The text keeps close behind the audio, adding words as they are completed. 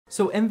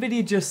So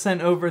Nvidia just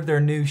sent over their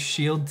new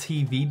Shield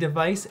TV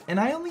device, and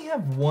I only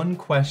have one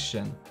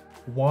question.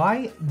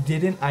 Why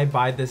didn't I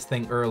buy this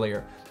thing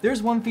earlier?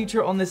 There's one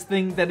feature on this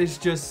thing that is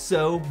just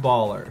so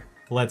baller.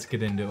 Let's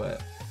get into it.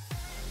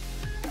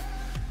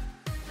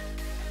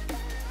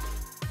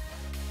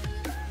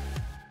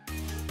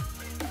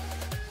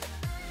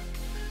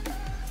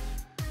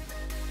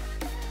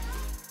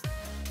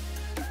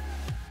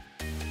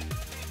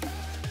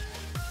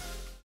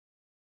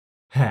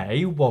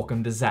 Hey,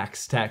 welcome to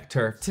Zach's Tech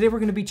Turf. Today we're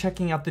going to be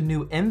checking out the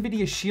new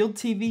Nvidia Shield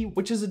TV,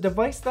 which is a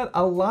device that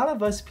a lot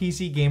of us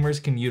PC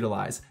gamers can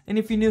utilize. And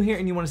if you're new here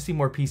and you want to see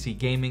more PC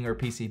gaming or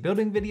PC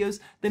building videos,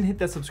 then hit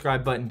that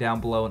subscribe button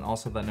down below and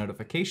also that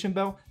notification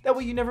bell. That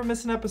way you never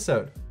miss an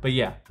episode. But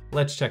yeah,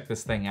 let's check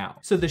this thing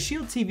out. So the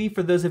Shield TV,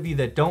 for those of you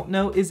that don't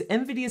know, is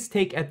Nvidia's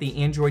take at the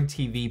Android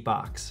TV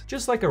box.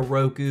 Just like a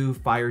Roku,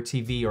 Fire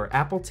TV, or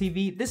Apple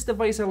TV, this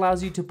device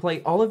allows you to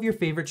play all of your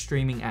favorite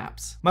streaming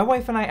apps. My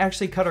wife and I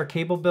actually cut our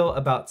cable bill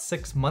about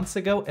 6 months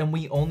ago, and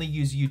we only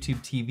use YouTube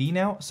TV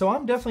now, so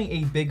I'm definitely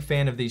a big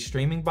fan of these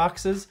streaming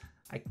boxes.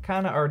 I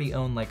kinda already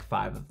own like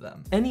 5 of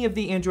them. Any of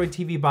the Android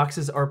TV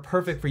boxes are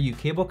perfect for you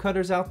cable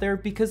cutters out there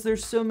because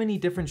there's so many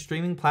different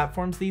streaming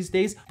platforms these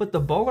days, but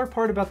the baller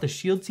part about the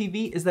Shield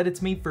TV is that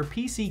it's made for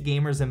PC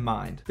gamers in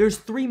mind. There's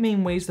 3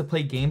 main ways to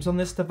play games on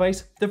this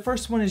device. The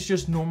first one is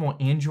just normal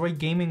Android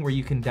gaming where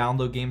you can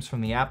download games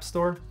from the App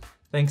Store.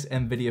 Thanks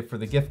Nvidia for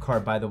the gift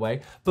card, by the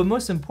way. But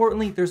most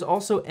importantly, there's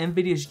also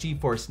Nvidia's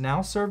GeForce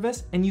Now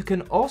service, and you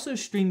can also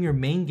stream your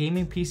main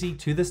gaming PC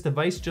to this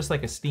device just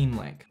like a Steam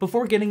Link.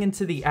 Before getting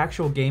into the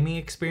actual gaming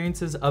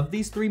experiences of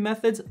these 3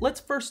 methods, let's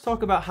first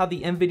talk about how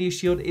the Nvidia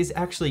Shield is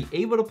actually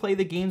able to play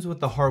the games with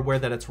the hardware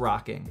that it's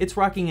rocking. It's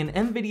rocking an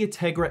Nvidia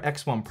Tegra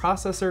X1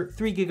 processor,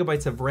 3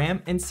 GB of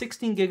RAM, and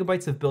 16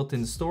 GB of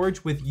built-in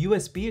storage with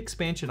USB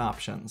expansion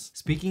options.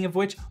 Speaking of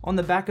which, on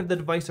the back of the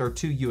device are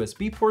 2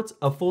 USB ports,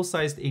 a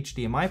full-sized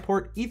HDMI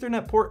port,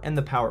 Ethernet port, and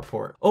the power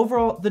port.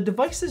 Overall, the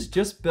device is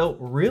just built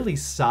really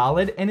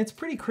solid, and it's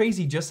pretty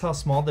crazy just how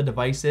small the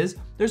device is.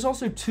 There's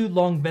also 2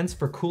 long vents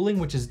for cooling,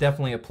 which is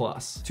definitely a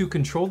plus. To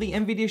control the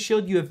Nvidia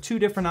Shield, you have 2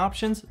 different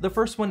options. The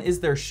first one is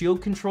their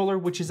Shield controller,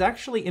 which is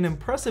actually an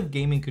impressive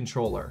gaming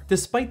controller.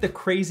 Despite the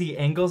crazy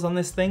angles on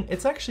this thing,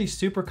 it's actually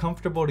super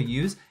comfortable to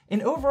use,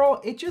 and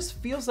overall, it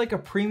just feels like a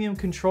premium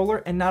controller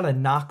and not a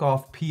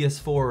knockoff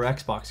PS4 or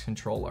Xbox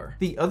controller.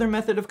 The other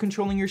method of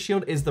controlling your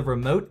Shield is the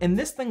remote, and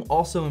this thing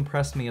also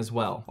impressed me as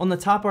well. On the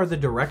top are the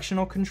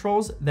directional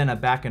controls, then a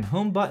back and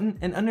home button,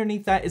 and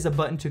underneath that is a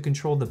button to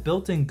control the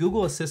built-in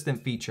Google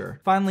Assistant feature.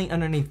 Finally,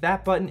 underneath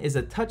that button is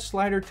a touch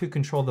slider to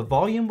control the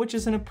volume, which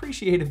is an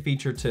appreciated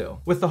feature too.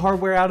 With the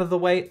hardware out of the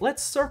way,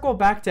 let's circle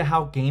back to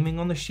how gaming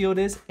on the Shield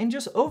is, and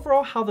just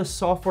overall how the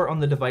software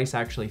on the device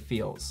actually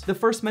feels. The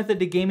first method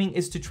to gaming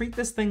is to treat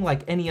this thing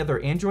like any other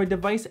Android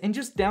device and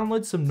just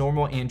download some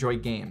normal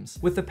Android games.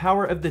 With the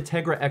power of the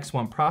Tegra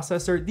X1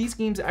 processor, these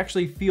games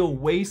actually feel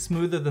way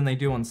smoother than they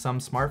do on some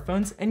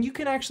smartphones, and you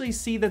can actually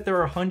see that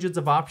there are hundreds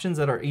of options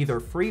that are either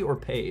free or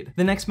paid.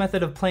 The next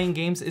method of playing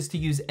games is to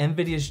use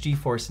Nvidia's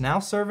GeForce Now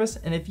service,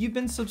 and if you've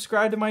been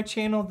subscribed to my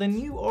channel, then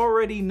you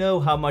already know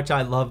how much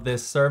I love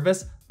this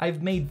service.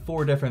 I've made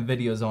 4 different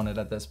videos on it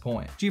at this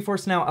point.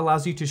 GeForce Now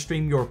allows you to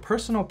stream your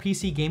personal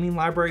PC gaming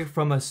library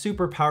from a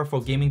super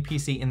powerful gaming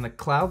PC in the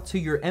cloud to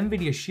your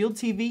Nvidia Shield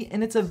TV,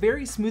 and it's a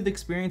very smooth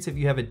experience if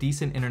you have a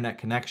decent internet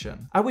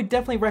connection. I would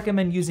definitely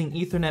recommend using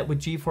Ethernet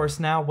with GeForce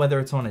Now, whether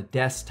it's on a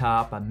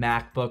desktop, a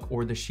MacBook,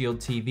 or the Shield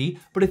TV,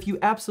 but if you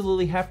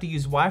absolutely have to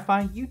use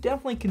Wi-Fi, you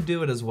definitely can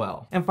do it as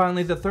well. And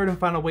finally, the third and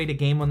final way to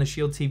game on the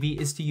Shield TV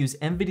is to use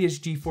Nvidia's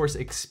GeForce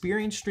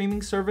Experience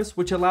streaming service,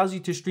 which allows you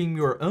to stream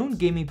your own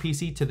gaming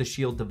PC to the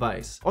Shield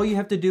device. All you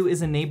have to do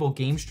is enable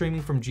game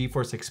streaming from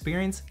GeForce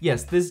Experience.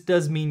 Yes, this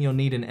does mean you'll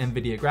need an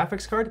Nvidia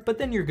graphics card, but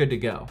then you're good to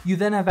go. You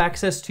then have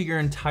access to your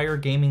entire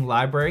gaming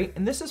library,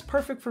 and this is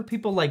perfect for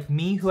people like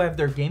me who have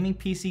their gaming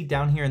PC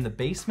down here in the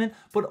basement,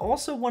 but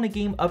also want to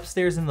game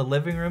upstairs in the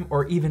living room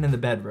or even in the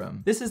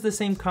bedroom. This is the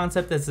same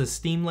concept as the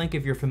Steam Link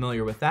if you're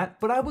familiar with that,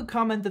 but I would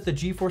comment that the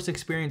GeForce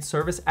Experience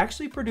service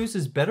actually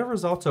produces better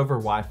results over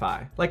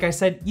Wi-Fi. Like I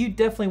said, you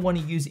definitely want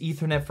to use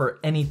Ethernet for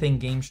anything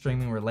game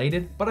streaming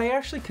related, but I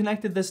actually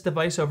connected this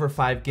device over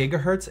 5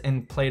 GHz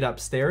and played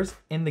upstairs,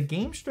 and the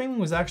game streaming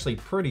was actually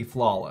pretty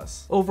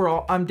flawless.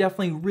 Overall, I'm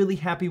definitely really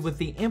happy with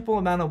the ample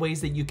amount of ways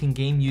that you can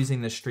game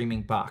using this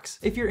streaming box.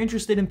 If you're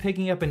interested in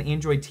picking up an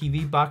Android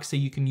TV box so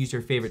you can use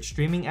your favorite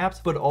streaming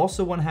apps, but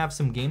also want to have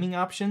some gaming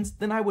options,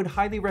 then I would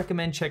highly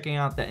recommend checking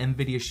out the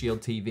Nvidia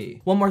Shield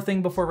TV. One more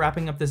thing before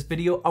wrapping up this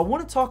video, I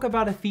want to talk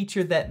about a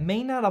feature that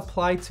may not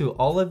apply to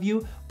all of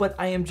you, but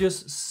I am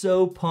just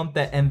so pumped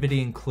that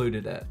Nvidia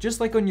included it. Just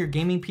like on your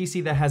gaming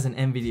PC that has an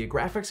an Nvidia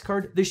graphics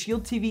card, the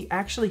Shield TV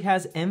actually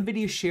has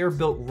Nvidia Share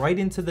built right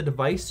into the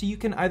device, so you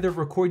can either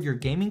record your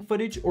gaming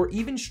footage or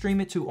even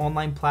stream it to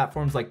online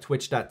platforms like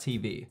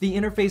twitch.tv. The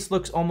interface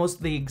looks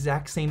almost the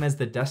exact same as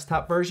the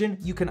desktop version.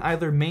 You can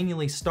either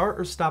manually start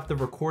or stop the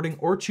recording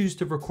or choose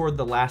to record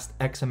the last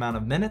X amount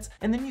of minutes,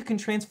 and then you can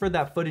transfer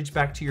that footage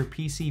back to your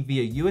PC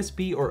via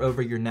USB or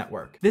over your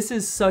network. This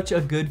is such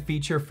a good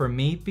feature for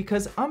me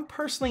because I'm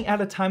personally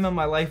at a time in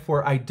my life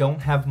where I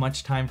don't have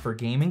much time for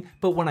gaming,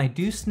 but when I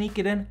do sneak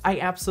it in, I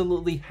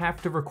absolutely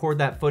have to record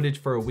that footage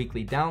for a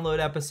weekly download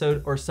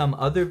episode or some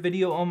other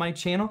video on my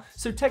channel,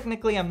 so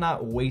technically I'm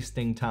not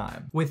wasting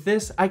time. With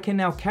this, I can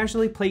now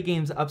casually play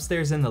games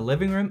upstairs in the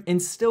living room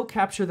and still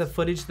capture the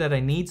footage that I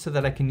need so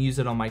that I can use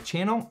it on my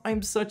channel.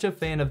 I'm such a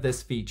fan of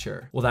this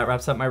feature. Well, that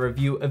wraps up my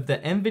review of the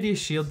Nvidia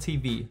Shield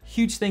TV.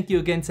 Huge thank you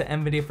again to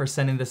Nvidia for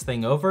sending this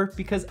thing over,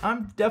 because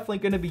I'm definitely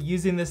going to be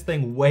using this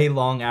thing way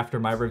long after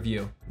my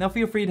review. Now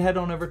feel free to head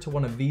on over to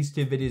one of these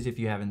two videos if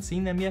you haven't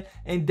seen them yet,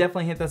 and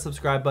definitely hit that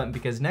subscribe button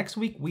because next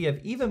week we have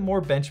even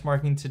more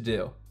benchmarking to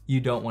do. You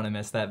don't want to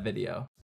miss that video.